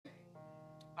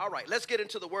All right, let's get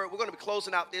into the word. We're going to be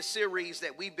closing out this series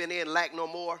that we've been in, Lack No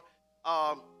More.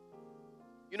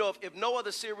 If no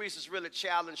other series has really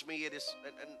challenged me, it is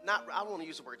not, I don't want to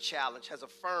use the word challenge, has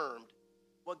affirmed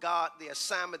the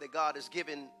assignment that God has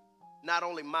given, not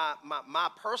only my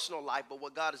personal life, but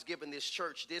what God has given this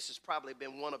church. This has probably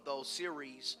been one of those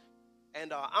series.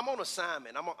 And I'm on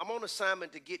assignment. I'm on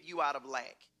assignment to get you out of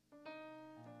lack,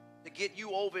 to get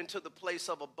you over into the place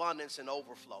of abundance and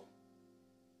overflow.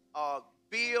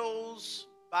 Bills,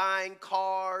 buying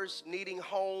cars, needing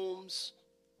homes,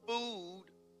 food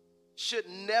should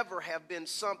never have been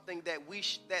something that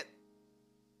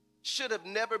should have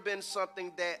never been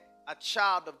something that a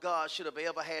child of God should have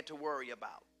ever had to worry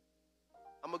about.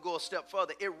 I'm going to go a step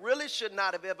further. It really should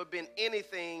not have ever been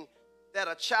anything that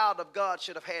a child of God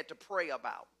should have had to pray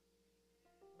about.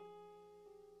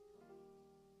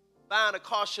 Buying a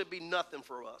car should be nothing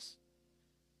for us.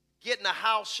 Getting a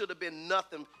house should have been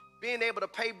nothing. Being able to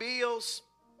pay bills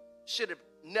should have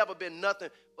never been nothing.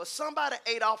 But somebody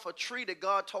ate off a tree that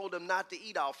God told them not to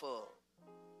eat off of.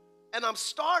 And I'm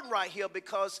starting right here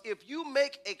because if you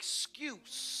make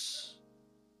excuse,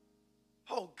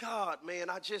 oh God, man,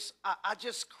 I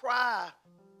just cry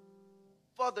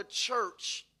for the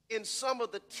church in some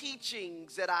of the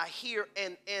teachings that I hear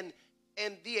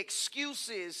and the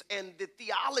excuses and the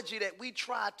theology that we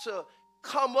try to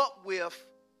come up with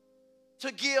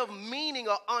to give meaning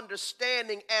or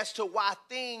understanding as to why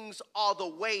things are the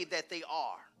way that they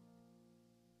are.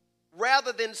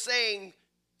 Rather than saying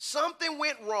something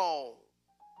went wrong,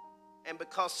 and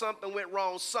because something went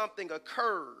wrong, something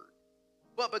occurred.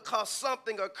 But because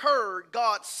something occurred,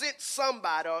 God sent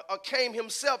somebody or came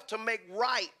himself to make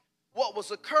right what was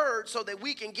occurred so that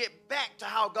we can get back to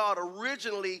how God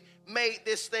originally made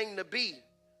this thing to be.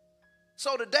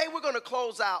 So today we're going to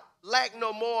close out Lack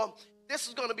No More. This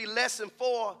is going to be lesson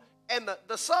 4. And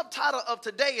the subtitle of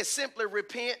today is simply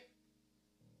repent.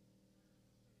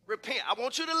 Repent. I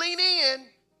want you to lean in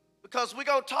because we're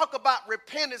going to talk about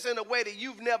repentance in a way that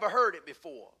you've never heard it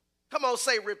before. Come on,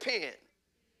 say repent.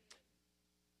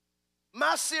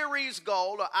 My series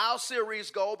goal, or our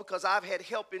series goal, because I've had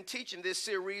help in teaching this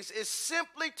series, is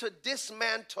simply to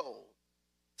dismantle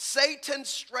Satan's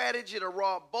strategy to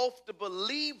rob both the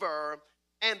believer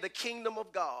and the kingdom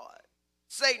of God.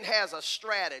 Satan has a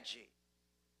strategy.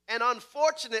 And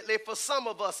unfortunately for some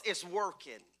of us, it's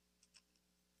working.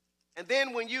 And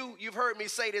then when you've heard me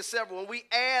say this several, when we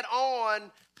add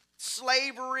on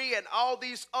slavery and all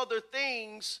these other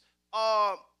things,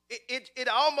 it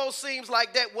almost seems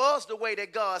like that was the way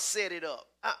that God set it up.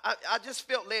 I just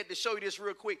felt led to show you this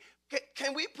real quick.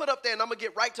 Can we put up there, and I'm going to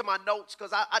get right to my notes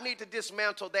because I need to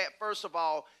dismantle that first of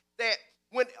all, that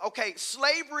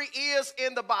slavery is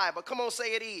in the Bible. Come on,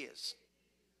 say it is.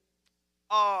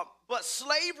 But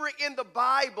slavery in the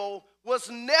Bible was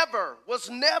never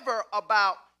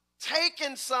about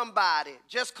taking somebody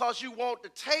just because you want to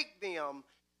take them,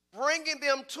 bringing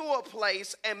them to a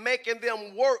place and making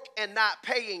them work and not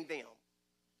paying them.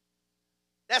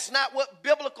 That's not what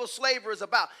biblical slavery is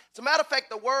about. As a matter of fact,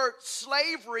 the word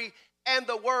slavery and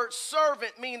the word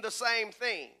servant mean the same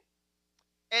thing.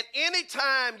 And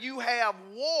anytime you have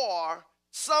war,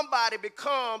 somebody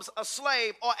becomes a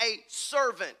slave or a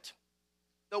servant.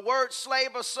 The word slave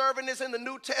or servant is in the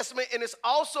New Testament, and it's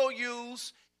also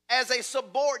used as a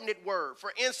subordinate word.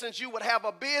 For instance, you would have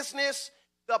a business.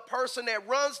 The person that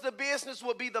runs the business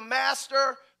would be the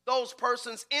master. Those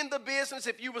persons in the business,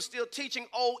 if you were still teaching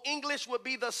Old English, would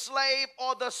be the slave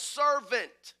or the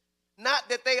servant. Not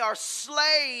that they are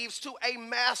slaves to a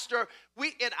master.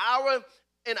 We in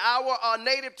our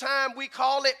native time, we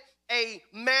call it a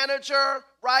manager,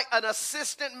 right? An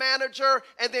assistant manager.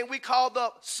 And then we call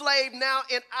the slave now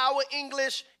in our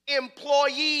English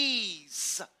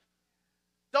employees.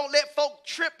 Don't let folk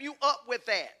trip you up with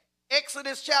that.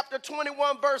 Exodus chapter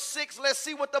 21 verse 6, let's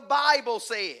see what the Bible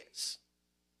says.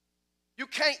 You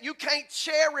can't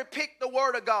cherry pick the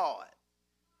word of God.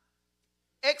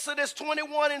 Exodus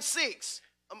 21 and 6.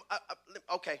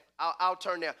 I'll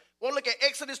turn there. We'll look at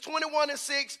Exodus 21 and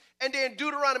 6 and then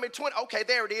Deuteronomy 20. Okay,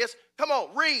 there it is. Come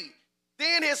on, read.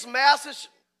 Then his master.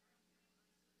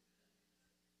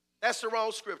 That's the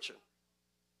wrong scripture.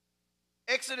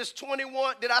 Exodus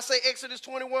 21. Did I say Exodus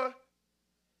 21?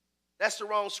 That's the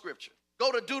wrong scripture.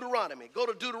 Go to Deuteronomy.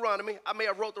 I may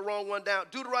have wrote the wrong one down.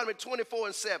 Deuteronomy 24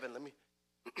 and 7. Let me.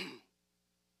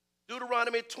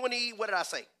 Deuteronomy 20. What did I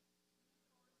say?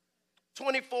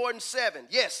 24 and 7.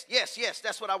 Yes.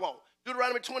 That's what I want.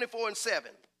 Deuteronomy 24 and 7.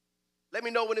 Let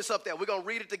me know when it's up there. We're going to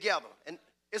read it together. And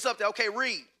it's up there. Okay,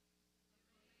 read.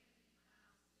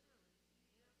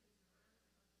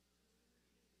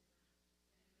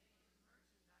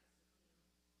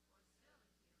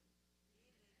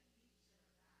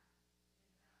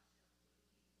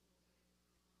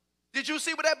 Did you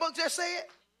see what that book just said?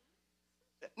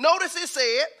 Notice it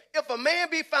said, if a man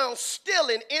be found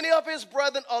stealing any of his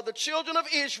brethren or the children of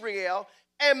Israel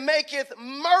and maketh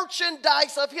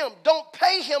merchandise of him, don't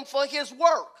pay him for his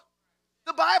work.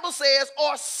 The Bible says,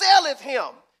 or selleth him,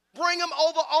 bring him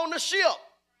over on the ship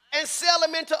and sell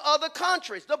him into other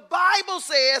countries. The Bible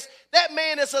says that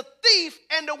man is a thief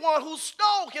and the one who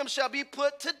stole him shall be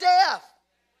put to death.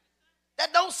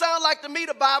 That don't sound like to me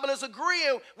the Bible is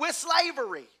agreeing with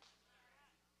slavery.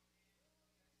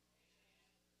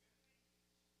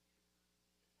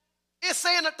 It's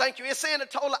saying, thank you, it's saying the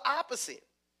total opposite.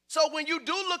 So when you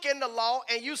do look in the law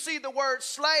and you see the word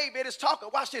slave, it is talking,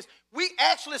 watch this, we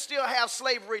actually still have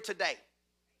slavery today.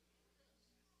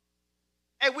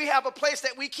 And we have a place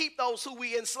that we keep those who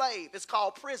we enslave. It's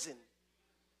called prison.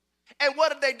 And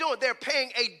what are they doing? They're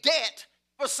paying a debt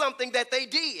for something that they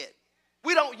did.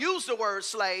 We don't use the word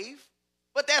slave,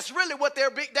 but that's really what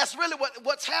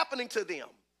what's happening to them.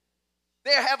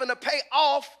 They're having to pay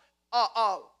off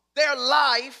their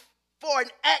life for an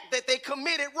act that they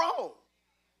committed wrong.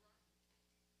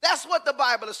 That's what the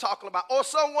Bible is talking about. Or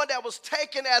someone that was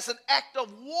taken as an act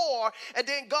of war, and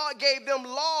then God gave them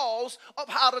laws of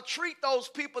how to treat those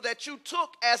people that you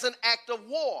took as an act of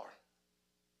war.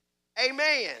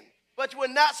 Amen. But you were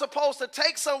not supposed to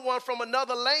take someone from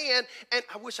another land, and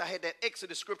I wish I had that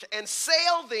Exodus scripture, and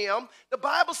sell them. The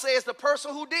Bible says the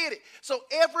person who did it. So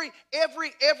every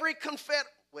Confederate,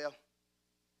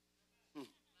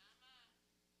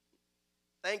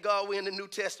 thank God we're in the New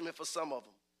Testament for some of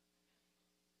them.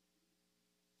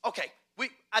 Okay,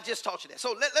 I just taught you that.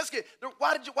 So let's get,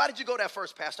 why did you go there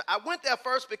first, Pastor? I went there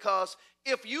first because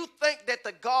if you think that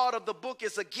the God of the book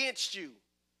is against you,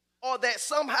 or that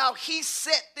somehow he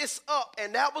set this up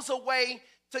and that was a way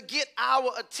to get our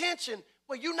attention,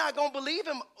 well, you're not going to believe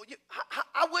him.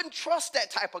 I wouldn't trust that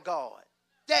type of God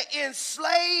that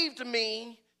enslaved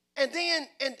me, and then,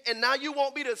 and now you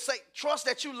want me to say, trust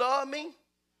that you love me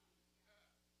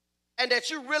and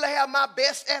that you really have my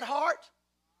best at heart?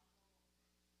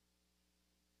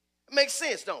 Makes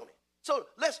sense, don't it? So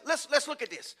let's look at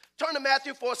this. Turn to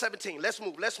Matthew 4:17. Let's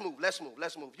move.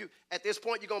 You at this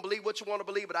point, you're gonna believe what you want to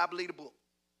believe, but I believe the book.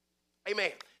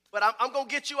 Amen. But I'm gonna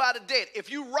get you out of debt. If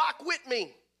you rock with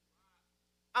me,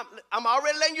 I'm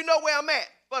already letting you know where I'm at.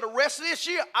 For the rest of this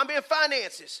year, I'm in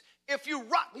finances. If you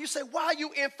rock, you say, why are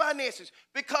you in finances?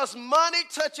 Because money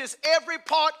touches every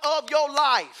part of your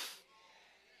life.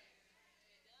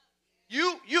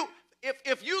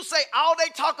 If you say all they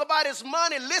talk about is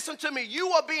money, listen to me. You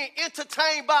are being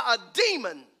entertained by a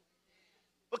demon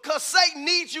because Satan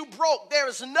needs you broke. There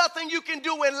is nothing you can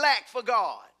do in lack for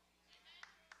God.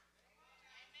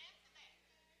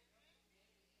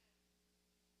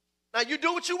 Now, you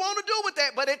do what you want to do with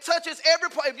that, but it touches every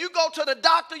part. If you go to the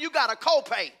doctor, you got a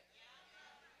copay.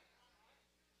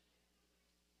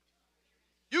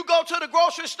 You go to the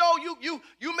grocery store,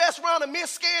 you mess around and miss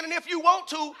scanning if you want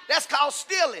to. That's called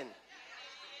stealing.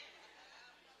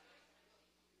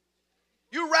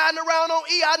 You riding around on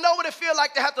E. I know what it feels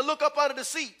like to have to look up under the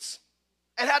seats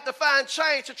and have to find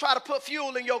change to try to put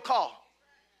fuel in your car.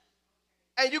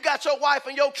 And you got your wife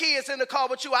and your kids in the car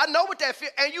with you. I know what that feel.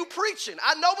 And you preaching.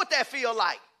 I know what that feel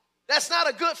like. That's not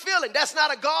a good feeling. That's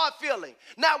not a God feeling.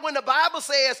 Not when the Bible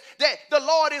says that the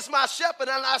Lord is my shepherd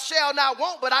and I shall not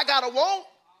want, but I got to want.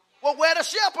 Well, where the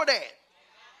shepherd at?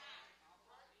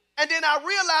 And then I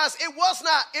realized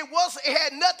it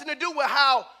had nothing to do with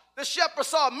how the shepherd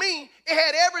saw me. It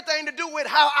had everything to do with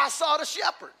how I saw the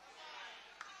shepherd.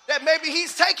 That maybe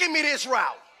he's taking me this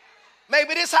route.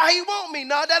 Maybe this is how he want me.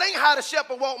 No, that ain't how the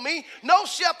shepherd want me. No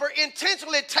shepherd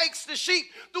intentionally takes the sheep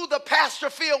through the pasture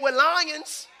field with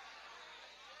lions.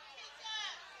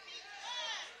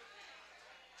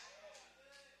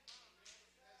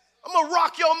 I'm going to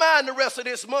rock your mind the rest of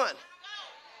this month.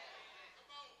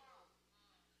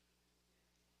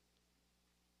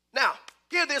 Now,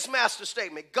 hear this master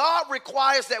statement. God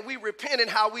requires that we repent in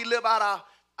how we live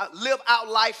out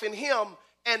life in him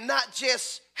and not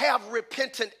just have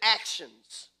repentant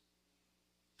actions.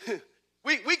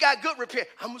 We got good repent.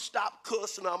 I'm going to stop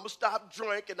cussing. I'm going to stop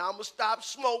drinking. I'm going to stop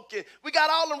smoking. We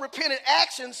got all them repentant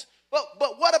actions, but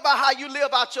what about how you live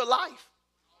out your life?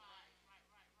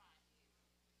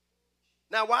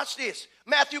 Now watch this.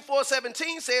 Matthew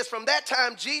 4:17 says, from that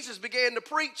time Jesus began to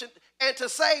preach and to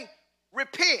say,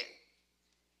 repent,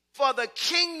 for the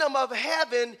kingdom of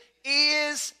heaven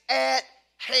is at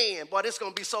hand. Boy, this is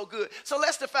going to be so good. So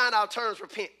let's define our terms,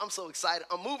 repent. I'm so excited.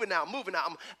 I'm moving now.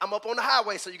 I'm up on the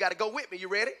highway, so you got to go with me. You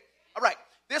ready? All right.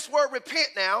 This word repent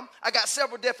now, I got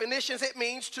several definitions. It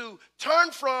means to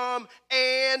turn from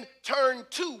and turn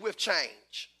to with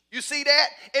change. You see that?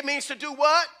 It means to do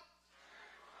what?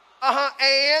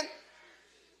 And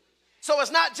so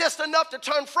it's not just enough to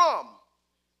turn from.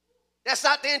 That's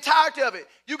not the entirety of it.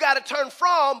 You got to turn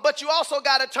from, but you also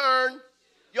got to turn.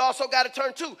 You also got to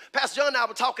turn to. Pastor John and I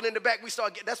were talking in the back.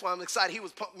 That's why I'm excited. He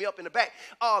was pumping me up in the back.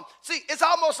 See, it's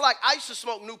almost like I used to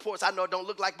smoke Newports. I know it don't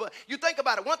look like, but you think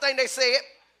about it. One thing they said,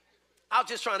 I was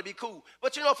just trying to be cool.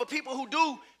 But you know, for people who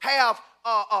do have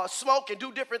smoke and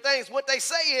do different things, what they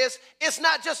say is it's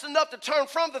not just enough to turn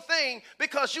from the thing,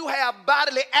 because you have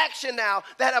bodily action now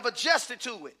that have adjusted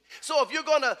to it. So if you're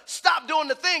going to stop doing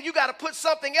the thing, you got to put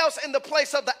something else in the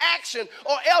place of the action,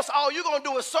 or else all you're going to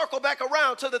do is circle back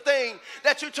around to the thing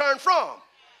that you turned from.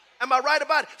 Am I right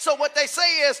about it? So what they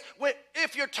say is,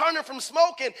 if you're turning from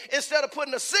smoking, instead of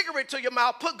putting a cigarette to your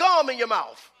mouth, put gum in your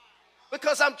mouth.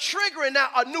 Because I'm triggering now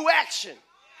a new action.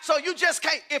 So you just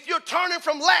can't. If you're turning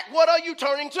from lack, what are you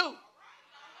turning to?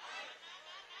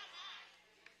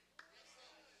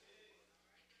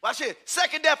 Watch this.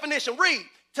 Second definition, read.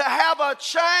 To have a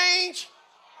change.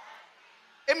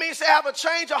 It means to have a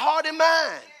change of heart and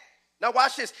mind. Now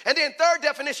watch this. And then third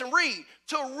definition, read.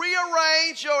 To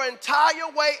rearrange your entire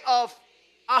way of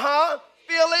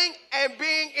feeling and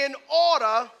being in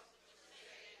order,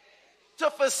 to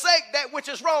forsake that which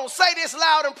is wrong. Say this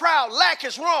loud and proud. Lack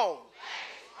is wrong.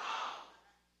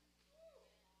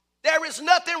 There is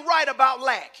nothing right about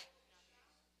lack.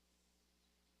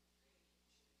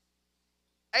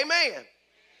 Amen.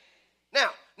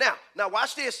 Now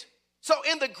watch this. So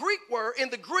in the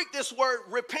Greek, this word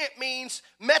repent means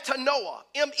metanoia.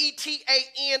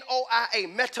 M-E-T-A-N-O-I-A,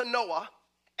 metanoia.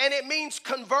 And it means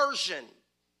conversion.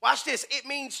 Watch this. It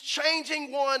means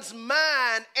changing one's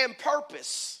mind and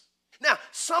purpose. Now,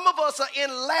 some of us are in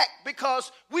lack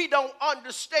because we don't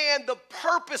understand the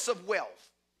purpose of wealth.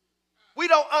 We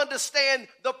don't understand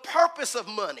the purpose of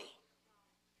money.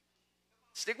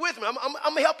 Stick with me. I'm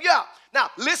going to help you out.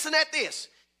 Now, listen at this.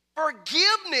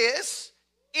 Forgiveness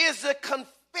is a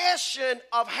confession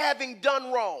of having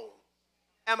done wrong.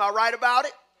 Am I right about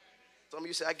it? Some of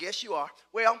you say, I guess you are.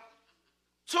 Well,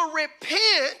 to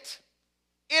repent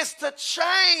is to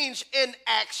change in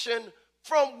action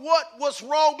from what was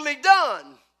wrongly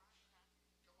done.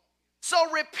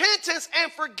 So repentance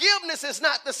and forgiveness is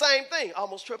not the same thing. I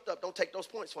almost tripped up. Don't take those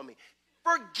points from me.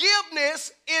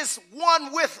 Forgiveness is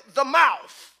one with the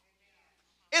mouth.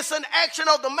 It's an action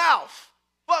of the mouth.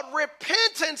 But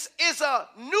repentance is a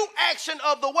new action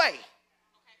of the way.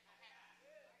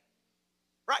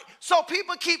 Right? So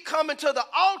people keep coming to the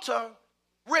altar,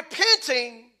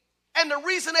 repenting, and the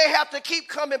reason they have to keep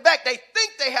coming back, they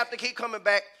think they have to keep coming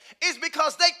back, is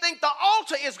because they think the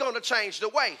altar is going to change the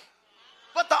way.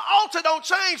 But the altar don't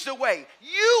change the way.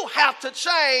 You have to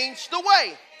change the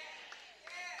way.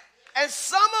 And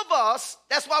some of us,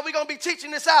 that's why we're going to be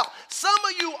teaching this out. Some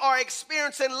of you are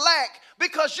experiencing lack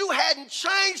because you hadn't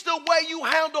changed the way you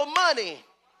handle money.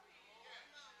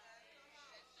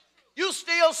 You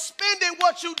still spending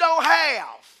what you don't have.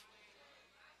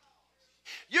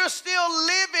 You're still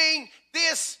living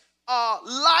this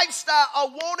lifestyle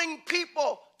of wanting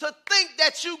people to think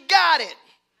that you got it.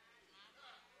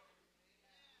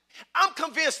 I'm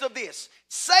convinced of this.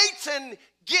 Satan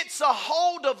gets a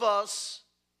hold of us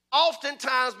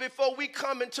oftentimes before we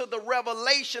come into the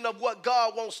revelation of what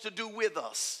God wants to do with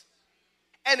us.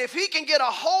 And if he can get a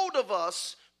hold of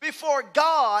us before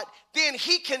God, then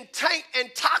he can taint and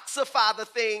toxify the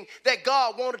thing that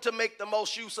God wanted to make the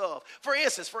most use of. For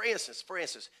instance,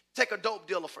 take a dope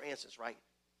dealer, for instance, right?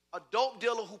 A dope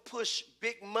dealer who pushed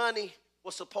big money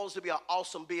was supposed to be an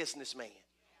awesome businessman.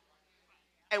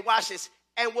 And watch this,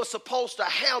 and was supposed to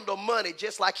handle money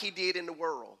just like he did in the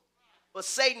world. But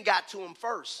Satan got to him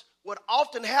first. What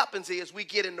often happens is we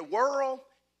get in the world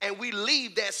and we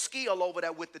leave that skill over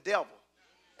there with the devil.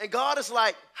 And God is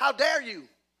like, how dare you?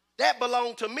 That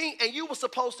belonged to me, and you were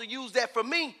supposed to use that for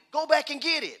me. Go back and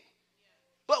get it.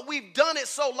 But we've done it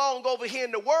so long over here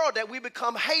in the world that we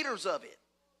become haters of it.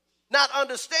 Not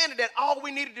understanding that all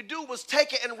we needed to do was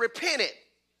take it and repent it.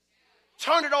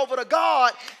 Turn it over to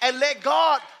God and let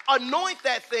God anoint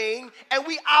that thing, and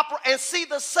we operate and see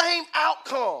the same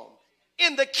outcome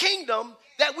in the kingdom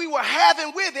that we were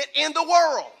having with it in the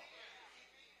world.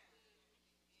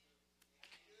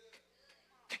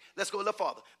 Let's go a little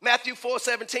farther. Matthew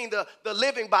 4:17, the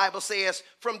Living Bible says,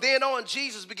 from then on,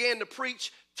 Jesus began to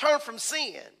preach, turn from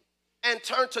sin and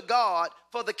turn to God,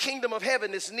 for the kingdom of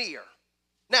heaven is near.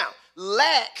 Now,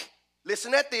 lack,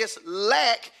 listen at this,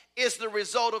 lack is the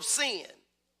result of sin.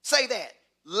 Say that.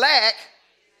 Lack.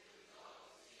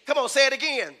 Come on, say it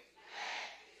again.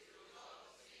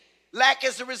 Lack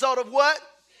is the result of what?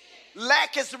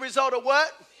 Lack is the result of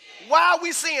what? Why are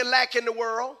we seeing lack in the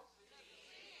world?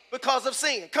 Because of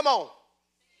sin. Come on.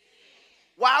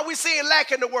 Why are we seeing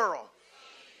lack in the world?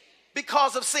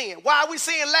 Because of sin. Why are we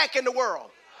seeing lack in the world?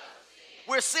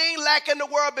 We're seeing lack in the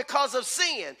world because of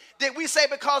sin. Did we say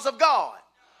because of God?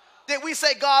 Did we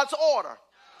say God's order?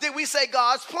 Did we say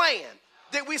God's plan?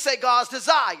 Did we say God's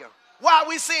desire? Why are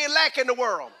we seeing lack in the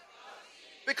world?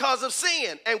 Because of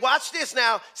sin. And watch this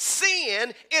now.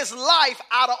 Sin is life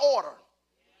out of order.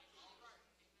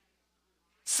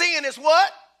 Sin is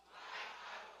what?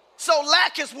 So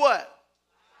lack is what?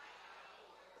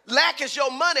 Lack is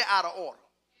your money out of order.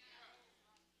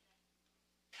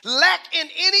 Lack in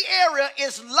any area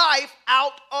is life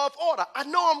out of order. I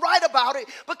know I'm right about it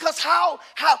because how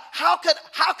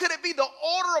could it be the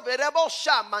order of it?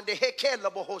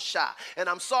 And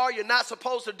I'm sorry, you're not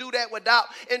supposed to do that without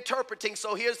interpreting.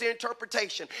 So here's the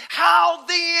interpretation. How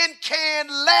then can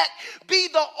lack be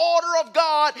the order of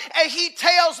God and he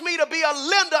tells me to be a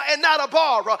lender and not a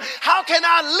borrower? How can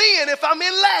I lend if I'm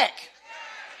in lack?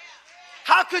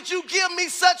 How could you give me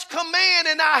such command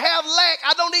and I have lack?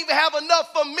 I don't even have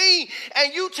enough for me.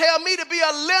 And you tell me to be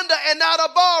a lender and not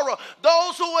a borrower.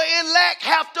 Those who are in lack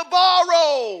have to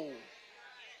borrow.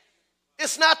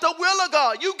 It's not the will of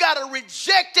God. You got to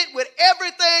reject it with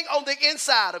everything on the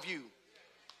inside of you.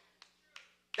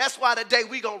 That's why today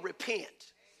we're going to repent.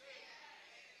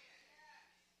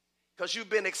 Because you've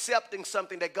been accepting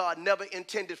something that God never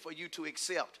intended for you to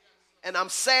accept. And I'm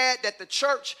sad that the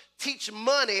church teach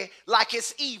money like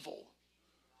it's evil.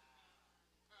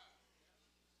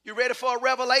 You ready for a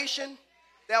revelation?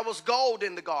 There was gold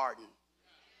in the garden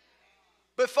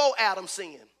before Adam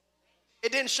sinned.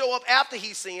 It didn't show up after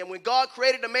he sinned. When God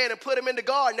created the man and put him in the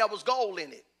garden, there was gold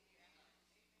in it.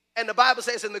 And the Bible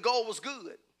says, and the gold was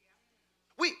good.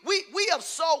 We have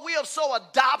so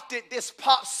adopted this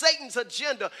Satan's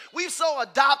agenda. We've so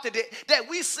adopted it that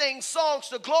we sing songs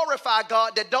to glorify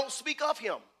God that don't speak of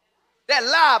him, that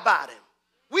lie about him.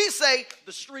 We say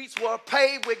the streets were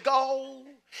paved with gold.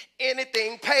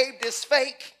 Anything paved is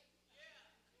fake.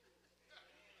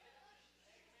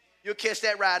 You'll catch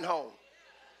that riding home.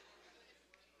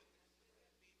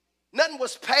 Nothing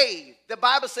was paved. The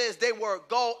Bible says they were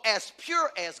gold, as pure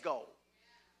as gold.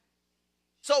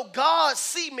 So God's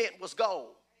cement was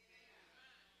gold.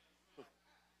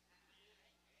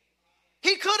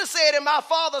 He could have said, in my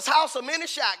father's house are many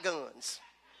shotguns.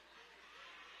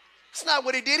 That's not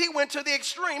what he did. He went to the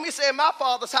extreme. He said, in my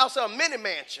father's house are many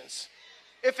mansions.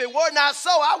 If it were not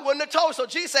so, I wouldn't have told. So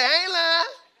Jesus said, I ain't lying.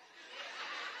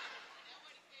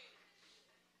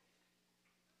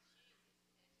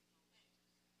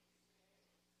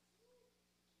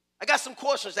 I got some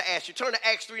questions to ask you. Turn to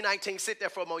Acts 3:19. Sit there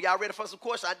for a moment. Y'all ready for some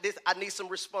questions? I need some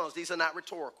response. These are not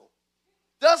rhetorical.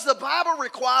 Does the Bible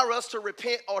require us to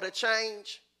repent or to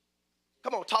change?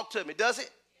 Come on, talk to me. Does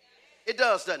it? It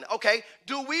does, doesn't it? Okay.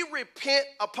 Do we repent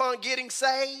upon getting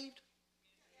saved?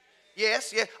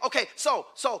 Yes, yeah. Okay, so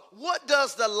what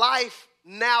does the life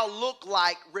now look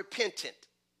like repentant?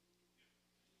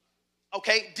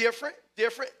 Okay, different.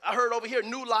 I heard over here,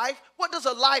 new life. What does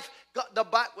a life,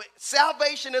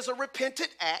 salvation is a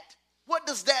repentant act. What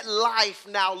does that life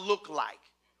now look like?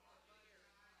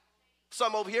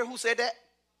 Some over here, who said that?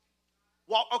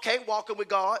 Walking with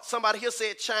God. Somebody here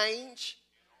said change.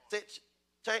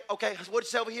 Change. Okay, what did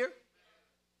you say over here?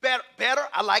 Better.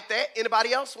 I like that.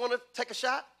 Anybody else want to take a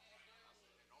shot?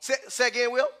 Say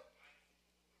again, Will.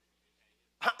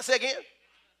 Say again.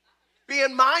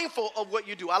 Being mindful of what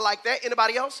you do. I like that.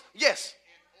 Anybody else? Yes.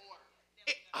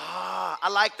 I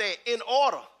like that. In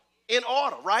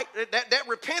order, right? That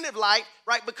repentant life,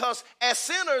 right? Because as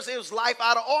sinners, it was life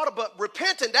out of order, but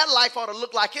repentant, that life ought to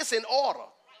look like it's in order,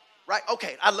 right?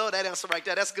 Okay, I love that answer right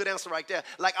there. That's a good answer right there.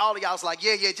 Like all of y'all's like,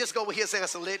 yeah, just go with his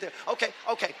answer. Okay.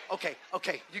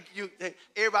 You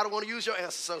everybody want to use your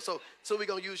answer, so we're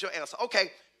going to use your answer.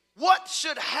 Okay, what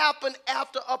should happen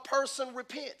after a person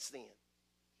repents then?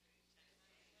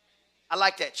 I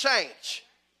like that. Change,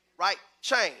 right?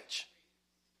 Change,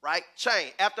 right?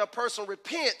 Change. After a person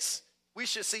repents, we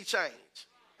should see change.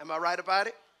 Am I right about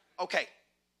it? Okay.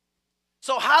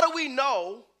 So how do we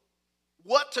know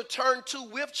what to turn to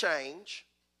with change?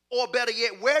 Or better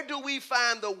yet, where do we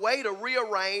find the way to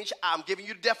rearrange? I'm giving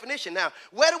you the definition now.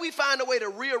 Where do we find a way to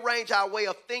rearrange our way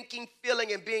of thinking,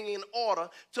 feeling, and being in order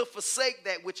to forsake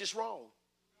that which is wrong?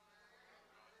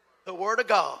 The Word of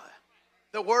God.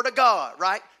 The Word of God,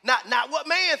 right? Not what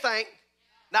man think,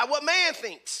 not what man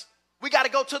thinks. We got to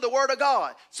go to the Word of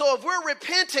God. So if we're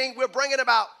repenting, we're bringing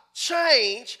about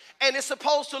change, and it's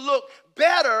supposed to look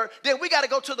better, then we got to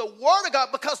go to the Word of God,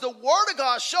 because the Word of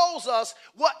God shows us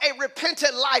what a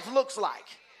repentant life looks like,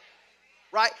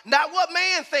 right? Not what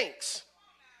man thinks,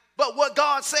 but what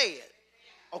God said.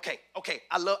 Okay.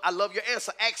 I love your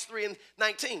answer. Acts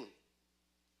 3:19.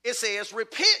 It says,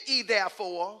 repent ye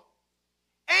therefore,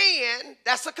 and,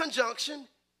 that's a conjunction,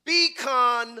 be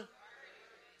converted,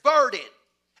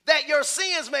 that your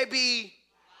sins may be,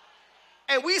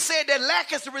 and we said that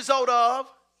lack is the result of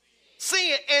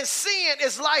sin, and sin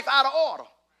is life out of order.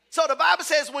 So the Bible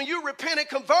says when you repent and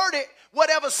converted,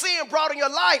 whatever sin brought in your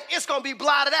life, it's going to be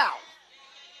blotted out.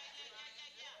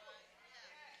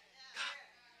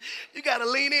 You got to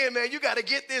lean in, man. You got to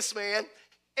get this, man.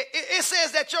 It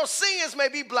says that your sins may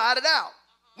be blotted out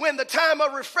when the time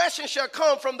of refreshing shall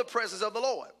come from the presence of the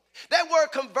Lord. That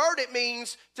word converted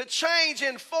means to change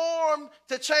in form,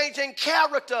 to change in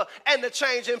character, and to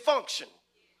change in function.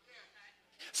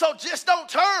 So just don't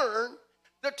turn.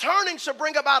 The turning should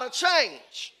bring about a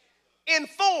change in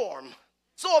form.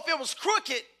 So if it was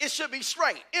crooked, it should be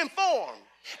straight in form.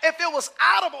 If it was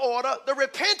out of order, the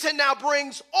repentant now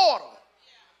brings order.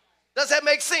 Does that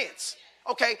make sense?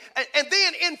 Okay, and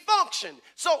then in function.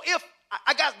 So if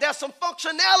there's some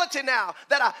functionality now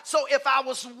so if I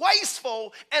was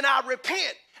wasteful and I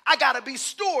repent, I got to be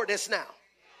stewardess now.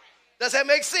 Does that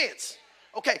make sense?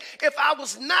 Okay, if I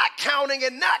was not counting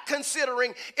and not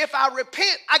considering, if I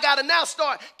repent, I got to now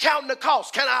start counting the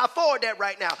cost. Can I afford that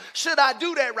right now? Should I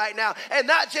do that right now? And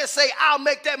not just say, I'll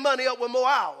make that money up with more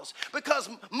hours. Because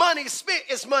money spent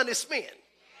is money spent.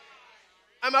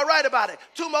 Am I right about it?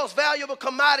 Two most valuable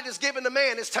commodities given to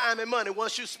man is time and money.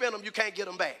 Once you spend them, you can't get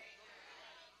them back.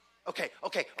 Okay.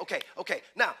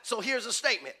 Now, so here's a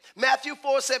statement. Matthew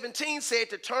 4:17 said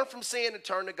to turn from sin and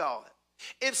turn to God.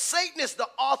 If Satan is the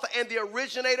author and the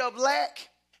originator of lack,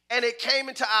 and it came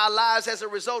into our lives as a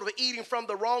result of eating from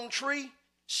the wrong tree,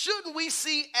 shouldn't we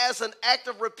see as an act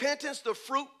of repentance the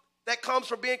fruit that comes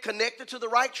from being connected to the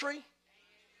right tree?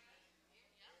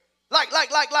 Like,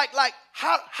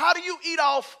 how do you eat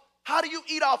off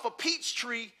a peach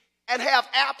tree and have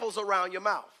apples around your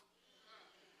mouth?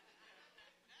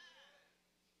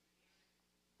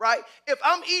 Right? If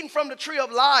I'm eating from the tree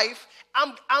of life,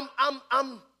 I'm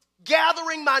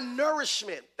gathering my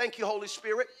nourishment. Thank you, Holy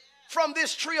Spirit. From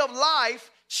this tree of life,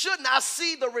 shouldn't I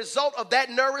see the result of that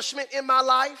nourishment in my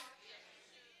life?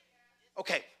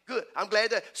 Okay, good. I'm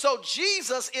glad that. So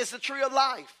Jesus is the tree of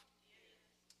life.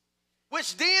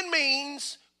 Which then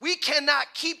means we cannot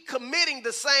keep committing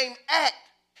the same act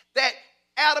that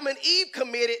Adam and Eve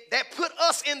committed that put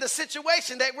us in the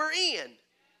situation that we're in.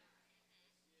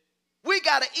 We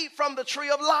got to eat from the tree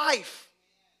of life.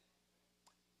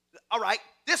 All right,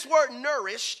 this word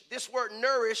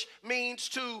nourish means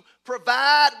to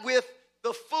provide with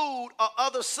the food or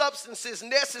other substances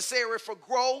necessary for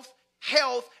growth,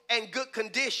 health, and good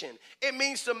condition. It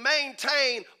means to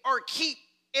maintain or keep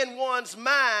in one's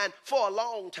mind for a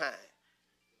long time.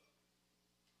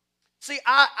 See,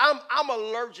 I'm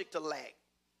allergic to lack.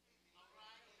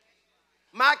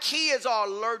 My kids are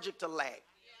allergic to lack.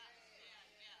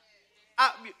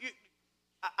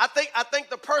 I think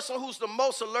the person who's the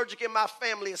most allergic in my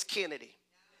family is Kennedy.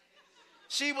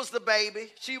 She was the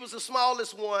baby. She was the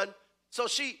smallest one. So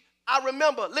I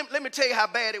remember, let me tell you how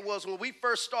bad it was when we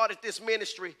first started this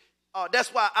ministry.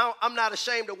 That's why I'm not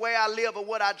ashamed of where I live or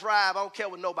what I drive. I don't care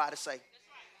what nobody say.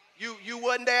 You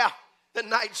wasn't there the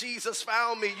night Jesus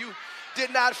found me. You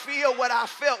did not feel what I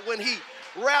felt when he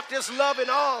wrapped his loving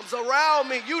arms around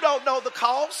me. You don't know the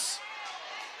cost.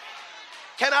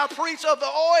 Can I preach of the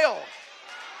oil?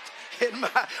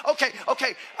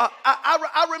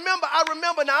 I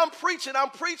remember now I'm preaching. I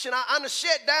done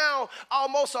shut down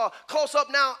almost close up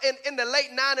now in the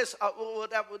late 90s.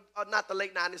 Not the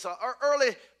late 90s,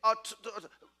 early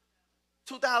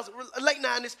 2000, late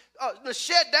 90s,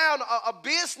 shut down a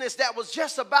business that was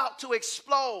just about to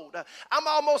explode. I'm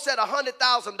almost at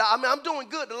 $100,000. I mean, I'm doing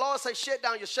good. The Lord say, shut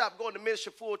down your shop, go into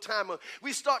ministry full time.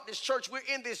 We start this church. We're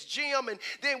in this gym, and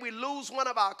then we lose one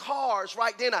of our cars.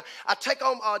 Right then, I take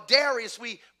on Darius.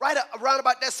 We around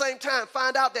about that same time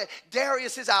find out that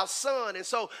Darius is our son, and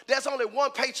so there's only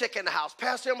one paycheck in the house.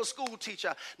 Pastor, I'm a school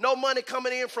teacher. No money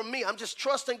coming in from me. I'm just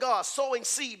trusting God, sowing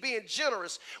seed, being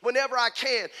generous whenever I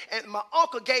can. And my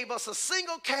uncle gave us a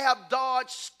single cab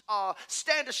Dodge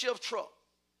standard shift truck.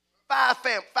 Five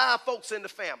folks in the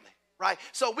family, right?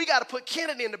 So we got to put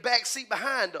Kennedy in the back seat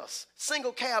behind us.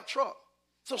 Single cab truck.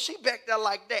 So she back there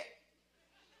like that,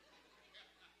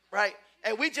 right?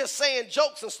 And we just saying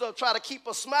jokes and stuff, try to keep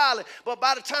her smiling. But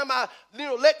by the time I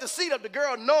let the seat up, the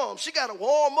girl know she got to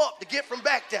warm up to get from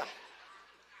back there.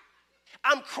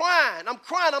 I'm crying.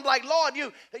 I'm like, Lord,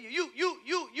 you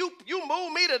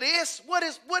move me to this. What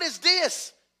is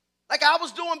this? Like I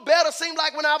was doing better, seemed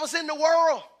like when I was in the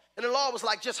world. And the Lord was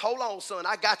like, just hold on, son.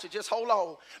 I got you. Just hold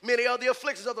on. Many are the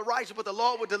afflictions of the righteous, but the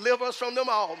Lord will deliver us from them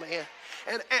all, man.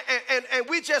 And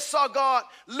we just saw God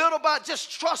little by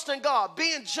just trusting God,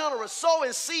 being generous,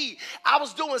 sowing seed. I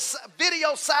was doing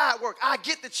video side work. I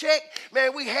get the check.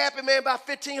 Man, we happy, man, about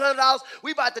 $1,500.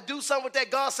 We about to do something with that.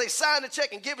 God say, sign the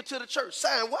check and give it to the church.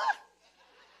 Sign what?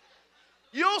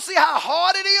 You don't see how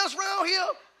hard it is around here?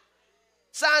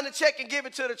 Sign the check and give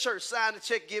it to the church. Sign the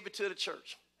check, give it to the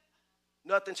church.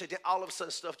 Nothing changed. All of a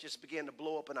sudden, stuff just began to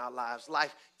blow up in our lives,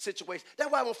 life situations. That's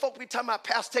why when folk be talking about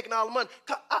pastor taking all the money,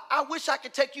 I wish I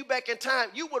could take you back in time.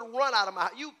 You would run out of my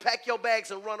house. You pack your bags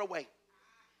and run away.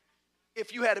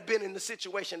 If you had been in the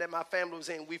situation that my family was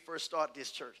in when we first started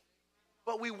this church.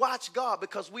 But we watched God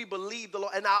because we believed the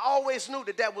Lord. And I always knew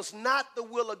that that was not the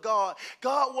will of God.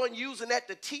 God wasn't using that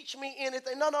to teach me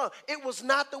anything. No, it was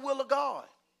not the will of God.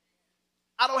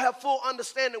 I don't have full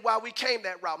understanding why we came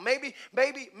that route.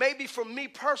 Maybe for me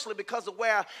personally, because of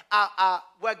where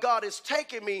God is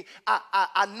taking me,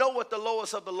 I know what the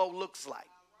lowest of the low looks like.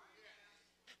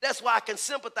 That's why I can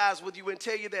sympathize with you and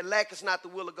tell you that lack is not the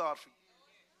will of God for you.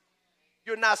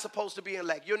 You're not supposed to be in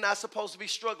lack. You're not supposed to be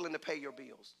struggling to pay your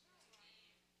bills.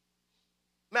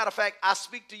 Matter of fact, I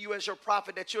speak to you as your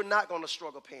prophet that you're not going to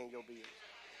struggle paying your bills.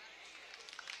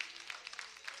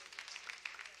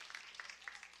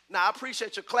 Now, I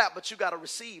appreciate your clap, but you got to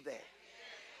receive that.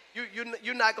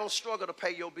 You're not going to struggle to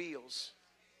pay your bills.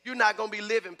 You're not going to be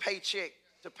living paycheck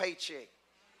to paycheck.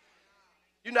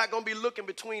 You're not going to be looking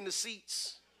between the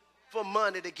seats for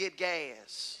money to get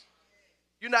gas.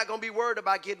 You're not going to be worried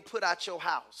about getting put out your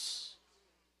house.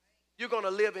 You're going to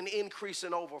live in increase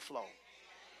and overflow.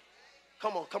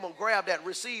 Come on, grab that,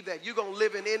 receive that. You're going to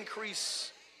live in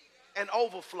increase and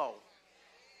overflow.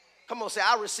 Come on, say,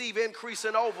 I receive increase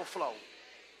and overflow.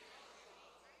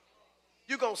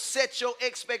 You're going to set your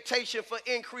expectation for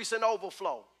increase and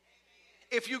overflow.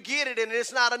 If you get it and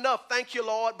it's not enough, thank you,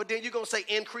 Lord, but then you're going to say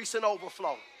increase and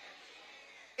overflow.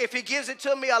 If he gives it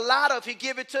to me a lot, or if he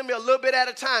give it to me a little bit at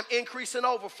a time, increase and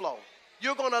overflow.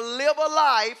 You're going to live a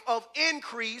life of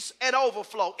increase and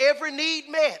overflow. Every need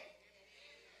met.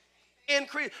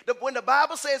 Increase. When the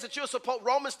Bible says that you're supposed,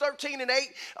 Romans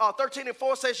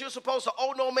 13:4 says you're supposed to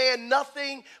owe no man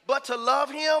nothing but to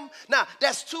love him. Now,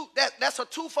 that's a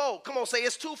twofold. Come on, say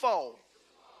it's twofold.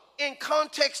 In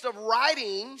context of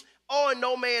writing, owing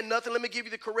no man nothing, let me give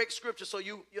you the correct scripture so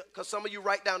because some of you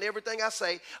write down everything I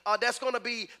say. That's going to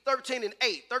be 13:8.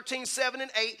 13:7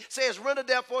 and 8 says, render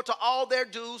therefore to all their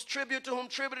dues, tribute to whom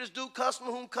tribute is due, custom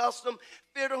to whom custom,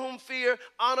 fear to whom fear,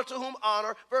 honor to whom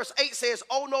honor. Verse 8 says,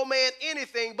 owe no man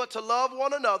anything but to love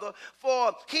one another,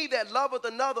 for he that loveth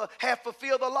another hath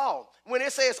fulfilled the law. When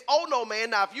it says owe no man,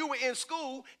 now if you were in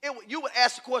school, you would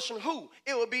ask the question who?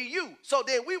 It would be you. So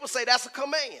then we would say that's a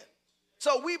command.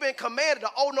 So we've been commanded to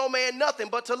owe no man nothing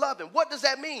but to love him. What does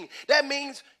that mean? That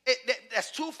means,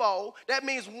 that's twofold. That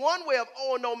means one way of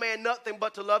owing no man nothing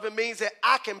but to love him means that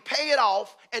I can pay it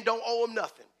off and don't owe him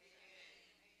nothing.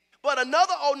 But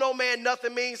another owe no man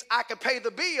nothing means I can pay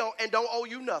the bill and don't owe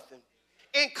you nothing.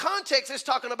 In context, it's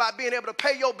talking about being able to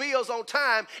pay your bills on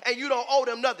time and you don't owe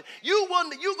them nothing. You're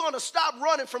going to stop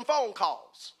running from phone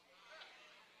calls.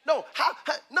 No.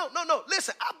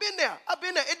 Listen, I've been there.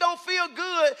 It don't feel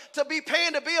good to be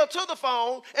paying the bill to the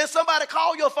phone and somebody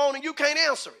call your phone and you can't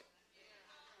answer it.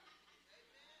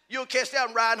 You'll catch that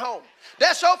and riding home.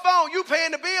 That's your phone. You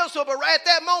paying the bills to, but right at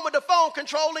that moment, the phone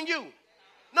controlling you.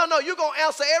 No, you're going to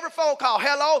answer every phone call.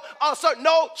 Hello? Oh, sir,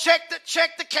 no, check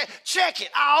it.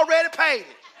 I already paid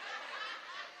it.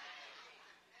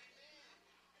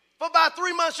 For about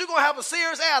 3 months, you're going to have a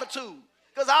serious attitude.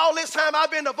 Because all this time I've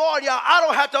been avoiding y'all, I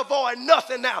don't have to avoid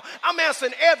nothing now. I'm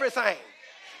answering everything.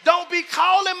 Don't be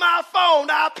calling my phone.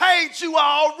 I paid you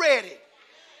already.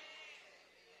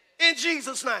 In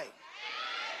Jesus' name.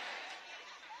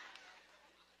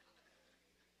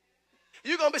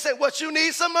 You're going to be saying, what, you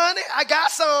need some money? I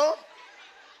got some.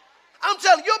 I'm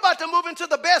telling you, you're about to move into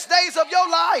the best days of your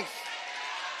life.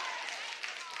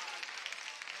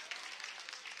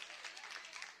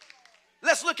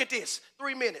 Let's look at this.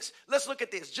 3 minutes. Let's look at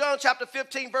this. John chapter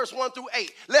 15, verse 1 through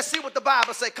 8. Let's see what the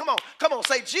Bible says. Come on.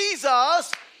 Say,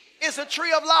 Jesus is a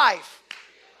tree of life.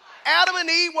 Adam and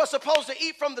Eve were supposed to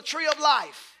eat from the tree of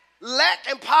life. Lack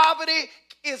and poverty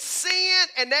is sin,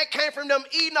 and that came from them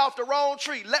eating off the wrong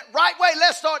tree. Right way,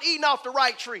 let's start eating off the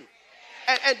right tree.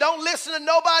 And don't listen to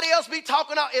nobody else be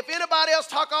talking. If anybody else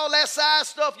talk all that side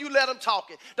stuff, you let them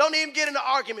talk it. Don't even get in an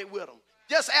argument with them.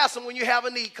 Just ask them when you have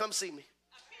a need, come see me.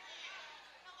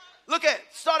 Look at it.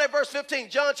 Start at verse 15.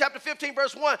 John chapter 15,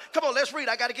 verse 1. Come on, let's read.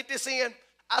 I got to get this in.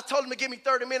 I told him to give me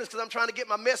 30 minutes because I'm trying to get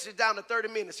my message down to 30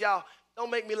 minutes. Y'all, Don't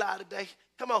make me lie today.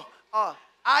 Come on.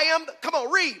 Come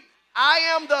on, read. I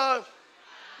am the,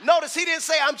 notice he didn't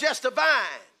say I'm just a vine.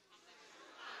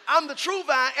 I'm the true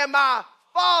vine, and my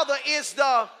Father is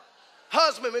the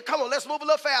husbandman. Come on, let's move a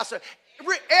little faster.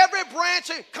 Every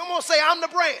branch, come on, say I'm the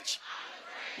branch.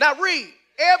 Now read.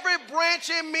 Every branch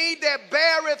in me that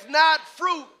beareth not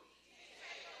fruit.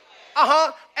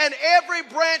 And every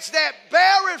branch that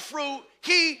beareth fruit,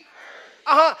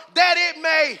 that it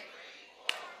may.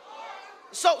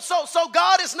 So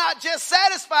God is not just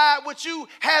satisfied with you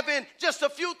having just a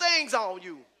few things on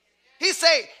you. He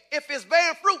say, if it's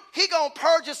bearing fruit, he gonna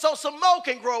purge it so some more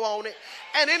can grow on it.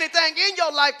 And anything in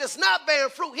your life that's not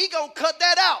bearing fruit, he gonna cut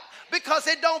that out because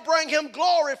it don't bring him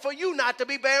glory for you not to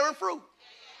be bearing fruit.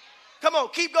 Come on,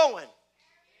 keep going.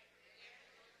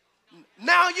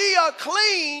 Now ye are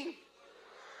clean.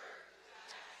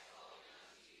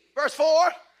 Verse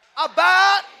 4,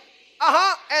 abide,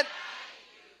 and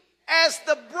as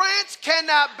the branch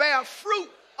cannot bear fruit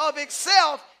of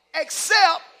itself,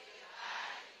 except,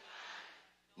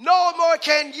 no more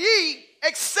can ye,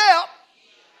 except,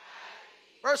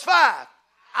 verse 5,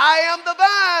 I am the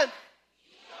vine.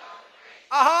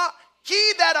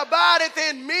 He that abideth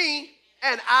in me,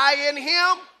 and I in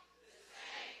him,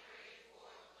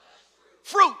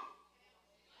 fruit.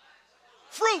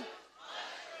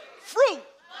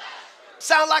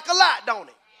 Sound like a lot, don't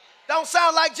it? Don't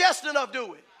sound like just enough,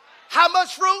 do it? How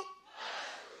much fruit?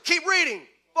 Keep reading.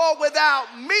 For without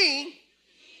me,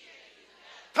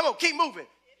 come on, keep moving.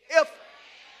 If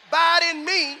abide in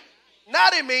me,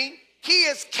 not in me, he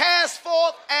is cast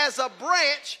forth as a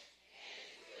branch,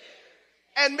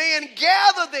 and men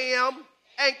gather them,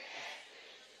 and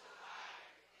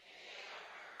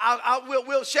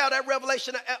we'll share that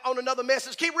revelation on another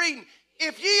message. Keep reading.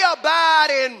 If ye abide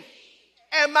in,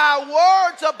 and my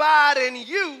words abide in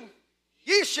you,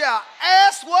 ye shall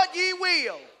ask what ye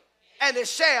will, and it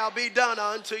shall be done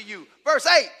unto you. Verse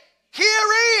 8,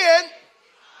 herein,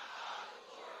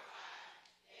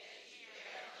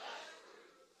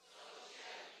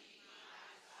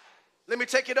 let me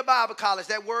take you to Bible college.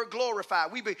 That word glorify.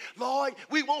 We be, Lord,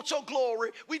 we want your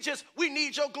glory. We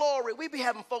need your glory. We be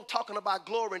having folk talking about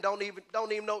glory and don't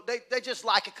even know. They just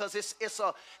like it because it's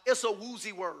a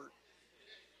woozy word.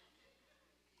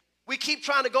 We keep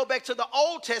trying to go back to the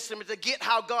Old Testament to get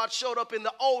how God showed up in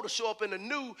the old to show up in the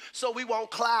new, so we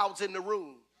want clouds in the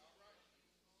room.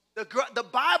 The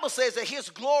Bible says that his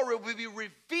glory will be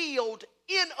revealed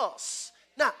in us.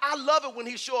 Now, I love it when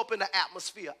he show up in the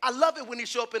atmosphere.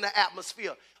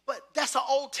 But that's an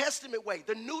Old Testament way.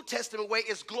 The New Testament way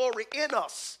is glory in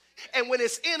us. And when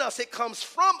it's in us, it comes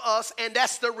from us, and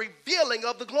that's the revealing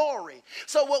of the glory.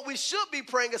 So what we should be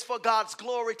praying is for God's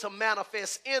glory to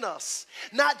manifest in us,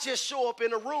 not just show up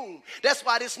in a room. That's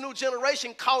why this new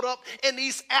generation caught up in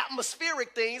these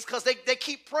atmospheric things, because they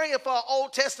keep praying for an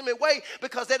Old Testament way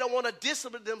because they don't want to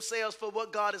discipline themselves for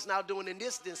what God is now doing in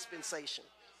this dispensation.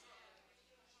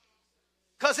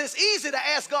 Because it's easy to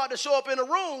ask God to show up in a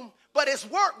room, but it's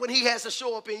work when he has to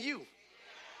show up in you.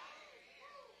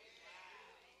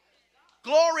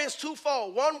 Glory is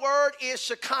twofold. One word is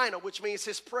Shekinah, which means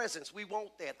his presence. We want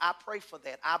that. I pray for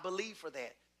that. I believe for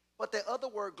that. But the other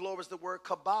word, glory, is the word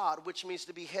kabod, which means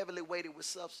to be heavily weighted with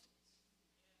substance.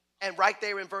 And right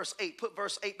there in verse 8, put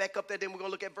verse 8 back up there, then we're going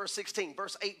to look at verse 16.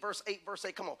 Verse 8, verse 8, verse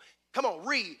 8. Come on,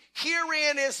 read.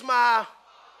 Herein is my,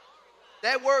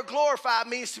 that word glorified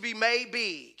means to be made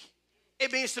big.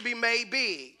 It means to be made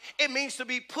big. It means to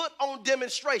be put on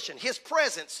demonstration. His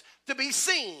presence to be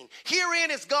seen. Herein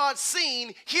is God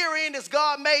seen. Herein is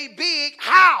God made big.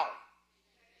 How?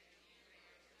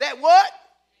 That what?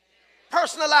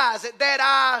 Personalize it. That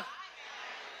I.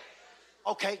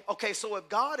 Okay. So if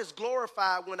God is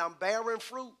glorified when I'm bearing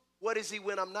fruit, what is he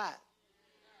when I'm not?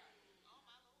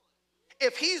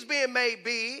 If he's being made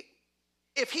big,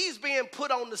 if he's being put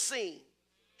on the scene,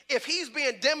 if he's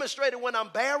being demonstrated when I'm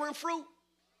bearing fruit,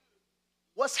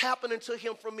 what's happening to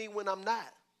him from me when I'm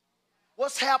not?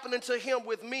 What's happening to him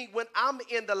with me when I'm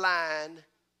in the line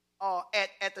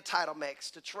at the title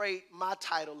max to trade my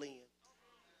title in?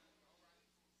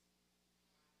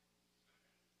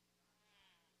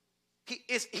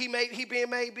 He being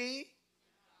made big?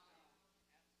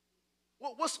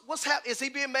 What's happening? Is he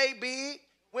being made big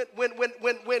when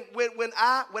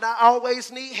I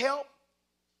always need help?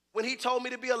 When he told me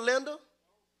to be a lender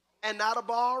and not a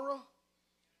borrower?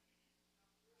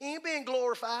 He ain't being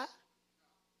glorified.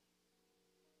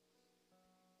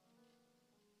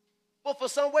 But for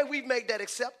some way, we've made that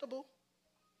acceptable.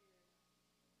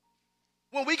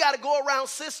 When we got to go around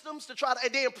systems to try to,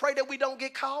 and then pray that we don't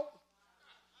get caught.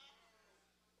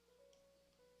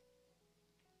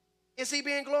 Is he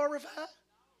being glorified?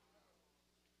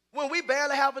 When we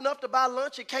barely have enough to buy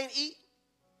lunch and can't eat,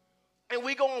 and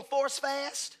we go on forced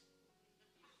fast?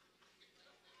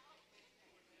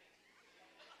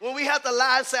 When we have to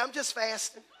lie and say, I'm just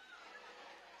fasting.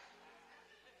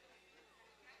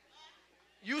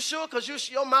 You sure? Because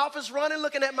your mouth is running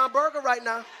looking at my burger right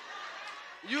now.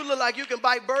 You look like you can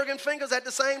bite burger and fingers at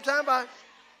the same time.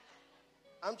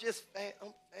 I'm just fast.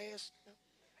 I'm fast.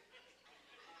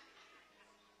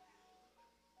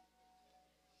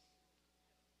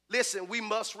 Listen, we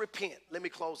must repent. Let me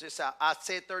close this out. I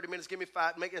said 30 minutes. Give me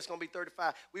 5. Make it's going to be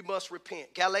 35. We must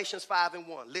repent. Galatians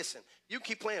 5:1. Listen, you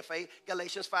keep playing, Faith.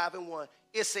 Galatians 5:1.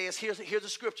 It says, here's the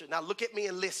scripture. Now look at me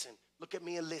and listen. Look at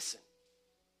me and listen.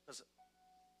 Because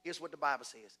here's what the Bible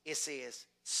says. It says,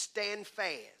 stand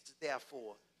fast,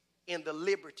 therefore, in the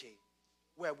liberty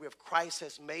wherewith Christ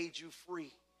has made you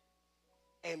free,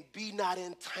 and be not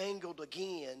entangled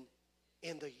again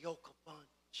in the yoke of bondage.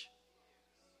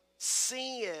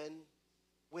 Sin,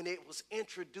 when it was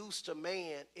introduced to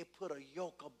man, it put a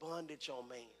yoke of bondage on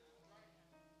man.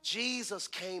 Jesus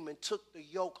came and took the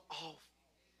yoke off.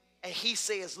 And he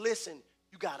says, listen,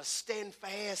 you got to stand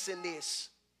fast in this.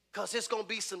 Because there's going to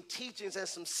be some teachings and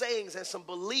some sayings and some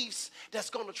beliefs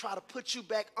that's going to try to put you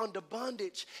back under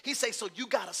bondage. He says, so you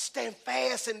got to stand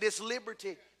fast in this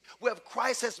liberty where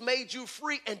Christ has made you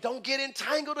free, and don't get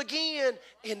entangled again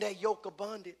in that yoke of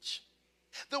bondage.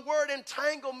 The word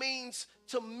entangle means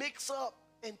to mix up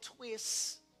and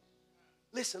twist.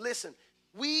 Listen.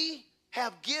 We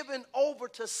have given over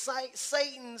to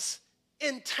Satan's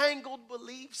entangled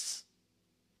beliefs.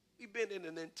 We've been in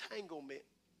an entanglement.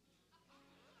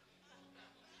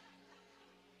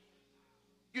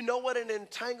 You know what an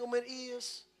entanglement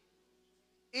is?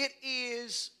 It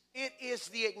is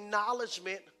the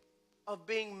acknowledgement of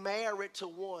being married to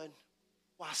one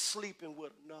while sleeping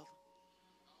with another.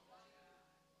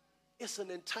 It's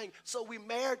an entanglement. So we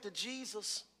married to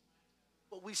Jesus,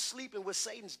 but we sleeping with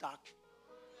Satan's doctrine.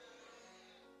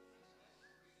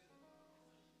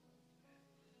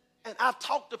 And I've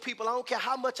talked to people, I don't care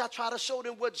how much I try to show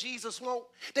them what Jesus wants.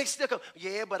 They still go,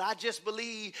 yeah, but I just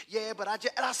believe. Yeah, but I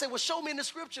just, and I say, well, show me in the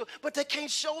scripture. But they can't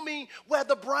show me where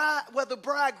the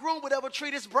bridegroom would ever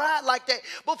treat his bride like that.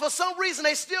 But for some reason,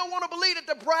 they still want to believe that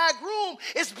the bridegroom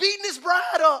is beating his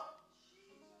bride up.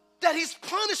 That he's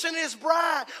punishing his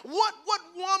bride. What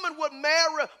woman would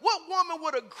marry? What woman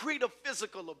would agree to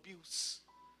physical abuse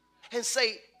and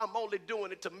say, I'm only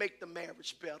doing it to make the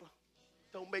marriage better?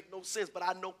 Don't make no sense, but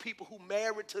I know people who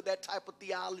married to that type of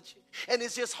theology, and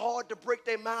it's just hard to break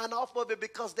their mind off of it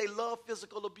because they love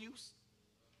physical abuse.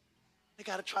 They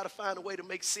got to try to find a way to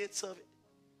make sense of it.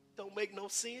 Don't make no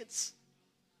sense.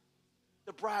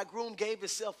 The bridegroom gave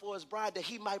himself for his bride that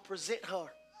he might present her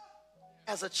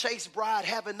as a chaste bride,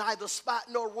 having neither spot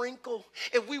nor wrinkle.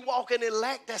 If we walk in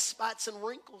lack, that's spots and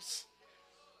wrinkles.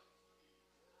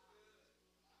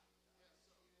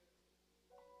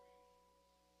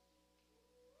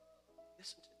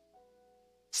 Listen to me.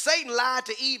 Satan lied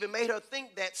to Eve and made her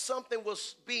think that something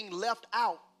was being left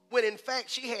out, when in fact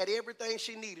she had everything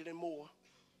she needed and more.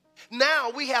 Now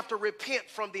we have to repent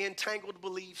from the entangled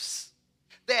beliefs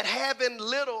that having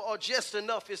little or just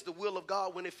enough is the will of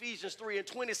God, when Ephesians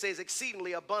 3:20 says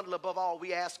exceedingly abundantly above all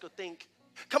we ask or think.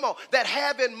 Come on, that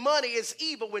having money is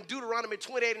evil, when Deuteronomy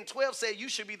 28:12 says you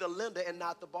should be the lender and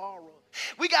not the borrower.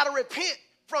 We got to repent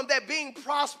from that being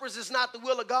prosperous is not the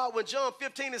will of God, when John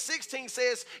 15:16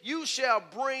 says you shall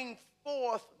bring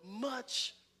forth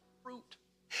much fruit.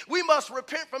 We must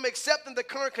repent from accepting the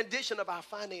current condition of our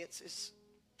finances.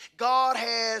 God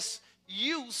has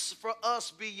use for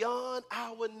us beyond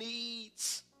our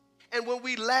needs. And when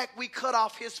we lack, we cut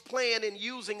off his plan in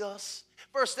using us.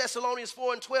 1 Thessalonians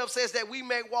 4:12 says that we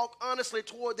may walk honestly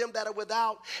toward them that are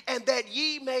without, and that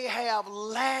ye may have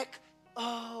lack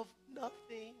of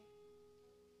nothing.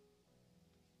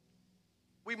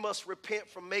 We must repent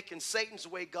from making Satan's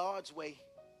way God's way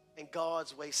and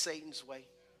God's way Satan's way.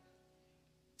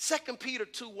 2 Peter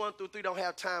 2:1-3, don't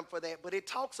have time for that, but it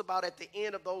talks about at the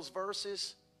end of those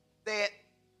verses that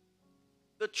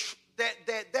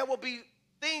there will be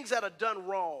things that are done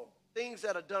wrong,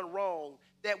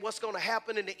 that what's going to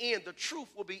happen in the end, the truth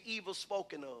will be evil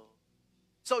spoken of.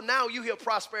 So now you hear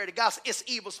prosperity gospel, it's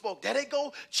evil spoken. There they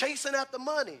go chasing after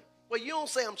money. Well, you don't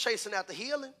say I'm chasing after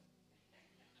healing.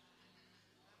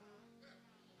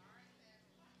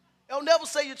 They'll never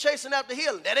say you're chasing after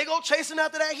healing. There they go chasing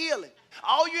after that healing.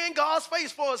 All you're in God's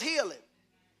face for is healing.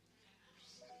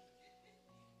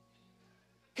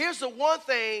 Here's the one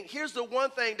thing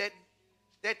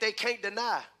that they can't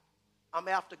deny. I'm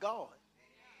after God.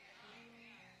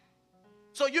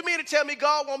 So you mean to tell me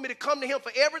God want me to come to him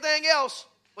for everything else,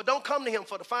 but don't come to him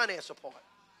for the financial part?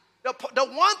 The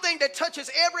one thing that touches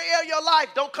every area of your life,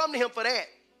 don't come to him for that.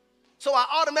 So I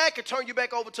automatically turn you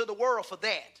back over to the world for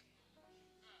that.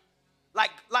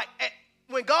 Like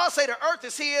when God say the earth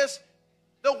is his,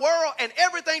 the world and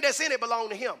everything that's in it belong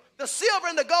to him. The silver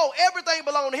and the gold, everything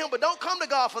belong to him, but don't come to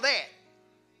God for that.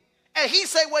 And he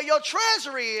say where your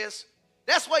treasury is,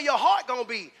 that's where your heart going to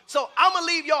be. So I'm going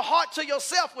to leave your heart to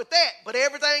yourself with that, but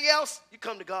everything else, you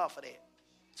come to God for that.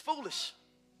 It's foolish.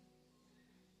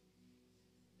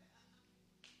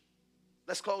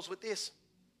 Let's close with this.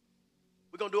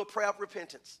 We're going to do a prayer of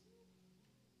repentance.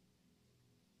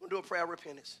 We're going to do a prayer of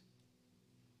repentance.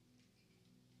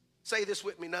 Say this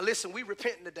with me. Now listen, we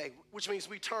repenting today, which means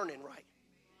we turning right.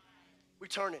 We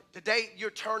turning. Today,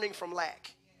 you're turning from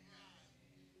lack.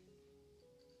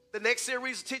 The next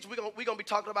series of teaching, we're going to be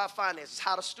talking about finances,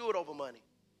 how to steward over money,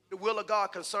 the will of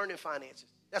God concerning finances.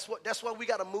 That's what we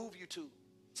got to move you to.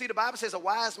 See, the Bible says a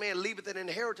wise man leaveth an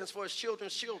inheritance for his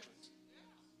children's children.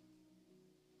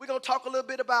 We're going to talk a little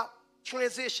bit about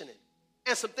transitioning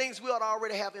and some things we ought to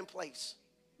already have in place.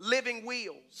 Living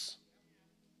wills.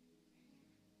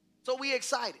 So we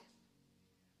excited.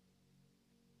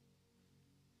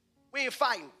 We ain't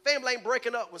fighting. Family ain't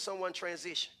breaking up when someone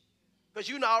transition. Because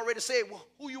you already said, well,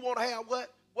 who you want to have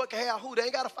what can have who. They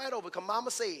ain't got to fight over it because mama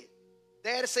said.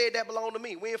 Daddy said that belonged to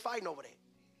me. We ain't fighting over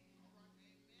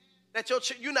that.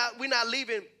 We're not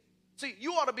leaving. See,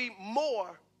 you ought to be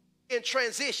more in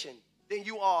transition than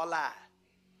you are alive.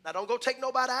 Now, don't go take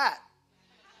nobody out.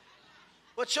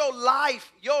 But your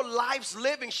life's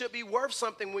living should be worth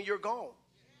something when you're gone.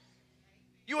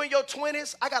 You in your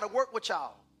 20s, I got to work with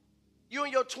y'all. You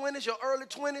in your 20s, your early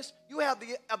 20s, you have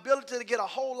the ability to get a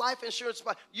whole life insurance.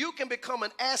 You can become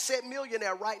an asset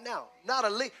millionaire right now.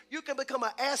 You can become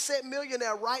an asset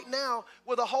millionaire right now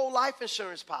with a whole life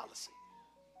insurance policy.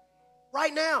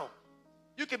 Right now.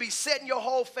 You could be setting your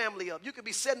whole family up. You could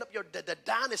be setting up the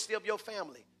dynasty of your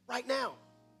family right now.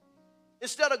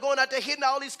 Instead of going out there hitting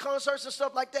all these concerts and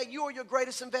stuff like that, you are your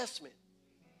greatest investment.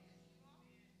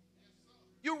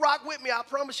 You rock with me, I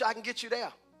promise you I can get you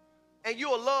there. And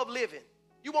you will love living.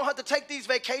 You won't have to take these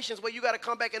vacations where you got to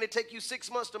come back and it take you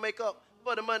 6 months to make up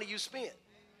for the money you spent.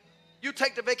 You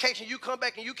take the vacation, you come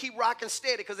back and you keep rocking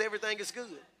steady because everything is good.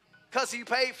 Because you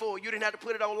paid for it, you didn't have to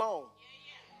put it on loan.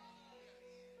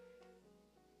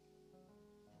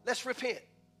 Let's repent.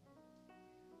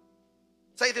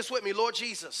 Say this with me, Lord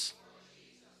Jesus,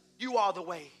 you are the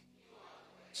way.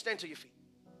 Stand to your feet.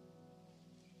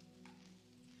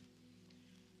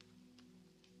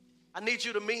 I need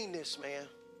you to mean this, man.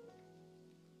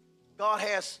 God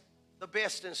has the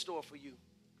best in store for you.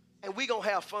 And we're going to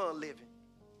have fun living.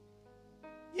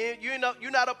 You're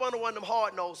not up under one of them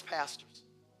hard-nosed pastors.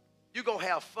 You're going to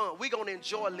have fun. We're going to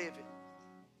enjoy living.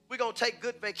 We're going to take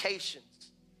good vacations.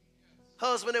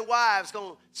 Husband and wives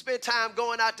going to spend time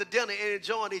going out to dinner and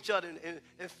enjoying each other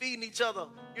and feeding each other,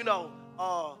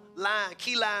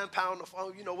 key lime pound,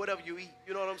 whatever you eat.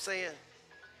 You know what I'm saying?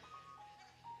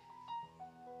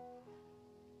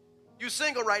 You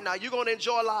single right now, you're going to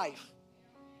enjoy life.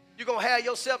 You're going to have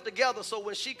yourself together so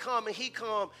when she come and he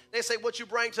come, they say, what you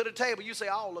bring to the table? You say,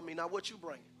 all of me. Now, what you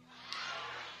bring?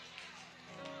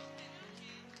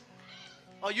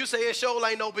 Or you say, it sure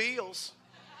ain't no bills.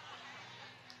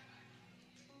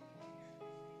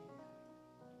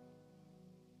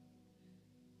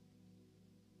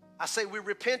 I say we're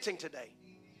repenting today.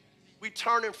 We're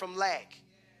turning from lack.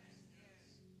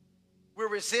 We're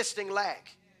resisting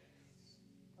lack.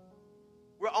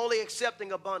 We're only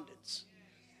accepting abundance.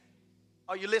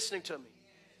 Are you listening to me?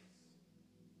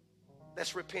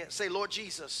 Let's repent. Say, Lord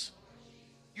Jesus,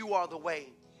 you are the way.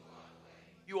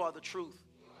 You are the truth.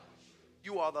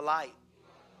 You are the light.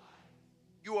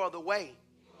 You are the way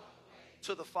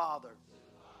to the Father.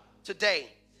 Today,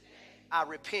 I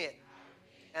repent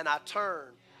and I turn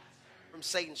from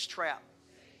Satan's trap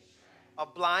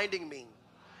of blinding me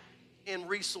in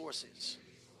resources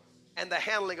and the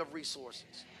handling of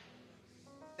resources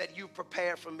that you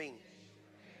prepared for me.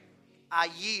 I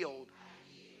yield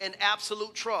in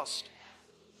absolute trust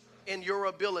in your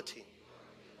ability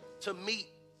to meet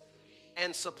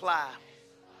and supply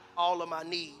all of my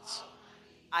needs.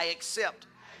 I accept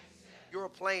your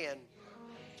plan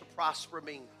to prosper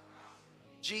me.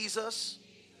 Jesus,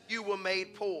 you were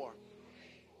made poor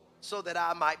so that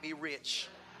I might be rich.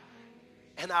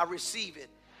 And I receive it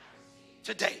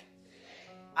today.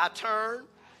 I turn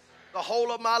the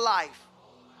whole of my life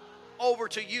over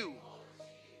to you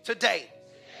today.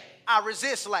 I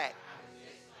resist lack.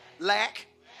 Lack,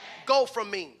 go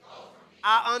from me.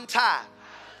 I untie.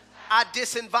 I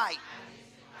disinvite.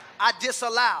 I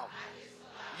disallow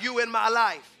you in my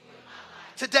life.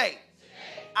 Today,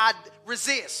 I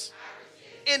resist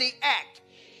any act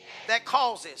that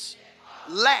causes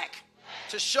lack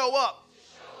to show up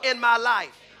in my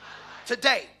life.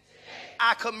 Today,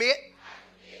 I commit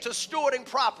to stewarding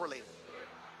properly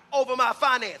over my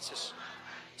finances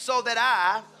so that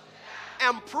I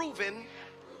am proven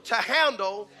to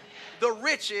handle the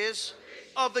riches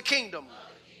of the kingdom.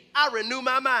 I renew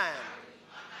my mind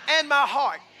and my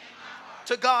heart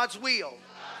to God's will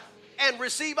and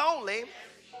receive only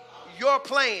your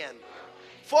plan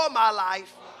for my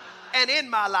life and in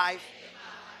my life.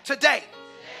 Today,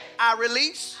 I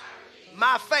release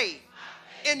my faith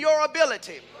in your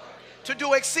ability to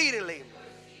do exceedingly,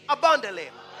 abundantly,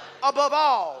 above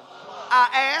all I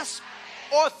ask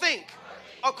or think,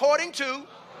 according to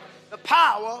the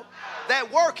power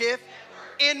that worketh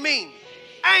in me.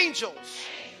 Angels,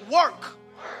 work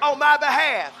on my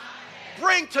behalf.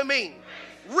 Bring to me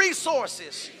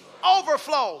resources,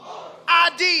 overflow,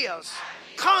 ideas,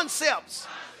 concepts,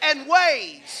 and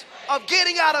ways of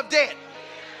getting out of debt,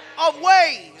 of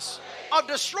ways of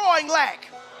destroying lack,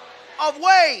 of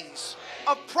ways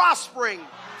of prospering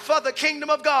for the kingdom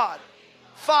of God.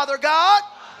 Father God,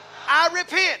 I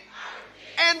repent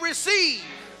and receive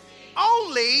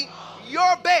only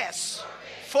your best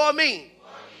for me.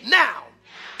 Now,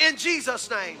 in Jesus'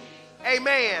 name,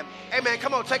 amen. Amen.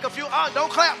 Come on, take a few.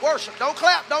 Don't clap, worship. Don't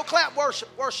clap, don't clap, worship,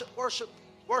 worship, worship,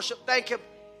 worship. Thank him.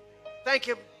 Thank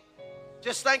him.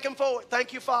 Just thank him for it.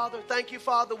 Thank you, Father. Thank you,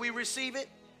 Father. We receive it.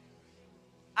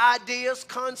 Ideas,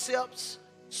 concepts,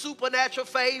 supernatural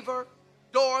favor,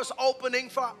 doors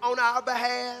opening on our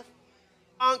behalf,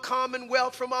 uncommon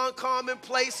wealth from uncommon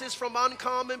places, from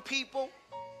uncommon people.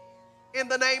 In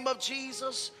the name of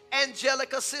Jesus,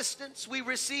 angelic assistance, we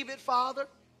receive it, Father.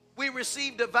 We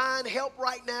receive divine help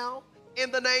right now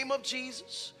in the name of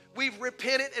Jesus. We've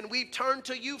repented and we've turned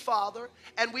to you, Father,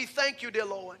 and we thank you, dear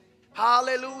Lord.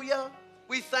 Hallelujah.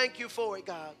 We thank you for it,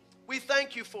 God. We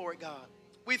thank you for it, God.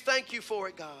 We thank you for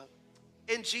it, God.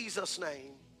 In Jesus'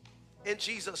 name. In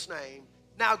Jesus' name.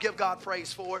 Now give God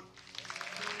praise for it.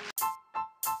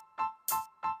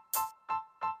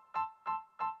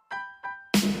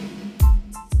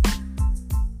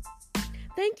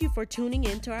 Thank you for tuning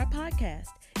into our podcast.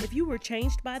 If you were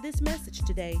changed by this message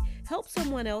today, help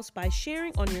someone else by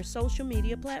sharing on your social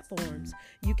media platforms.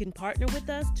 You can partner with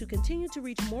us to continue to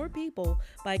reach more people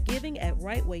by giving at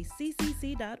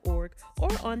rightwayccc.org or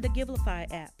on the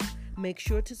Givelify app. Make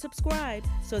sure to subscribe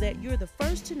so that you're the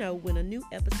first to know when a new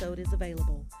episode is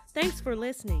available. Thanks for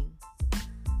listening.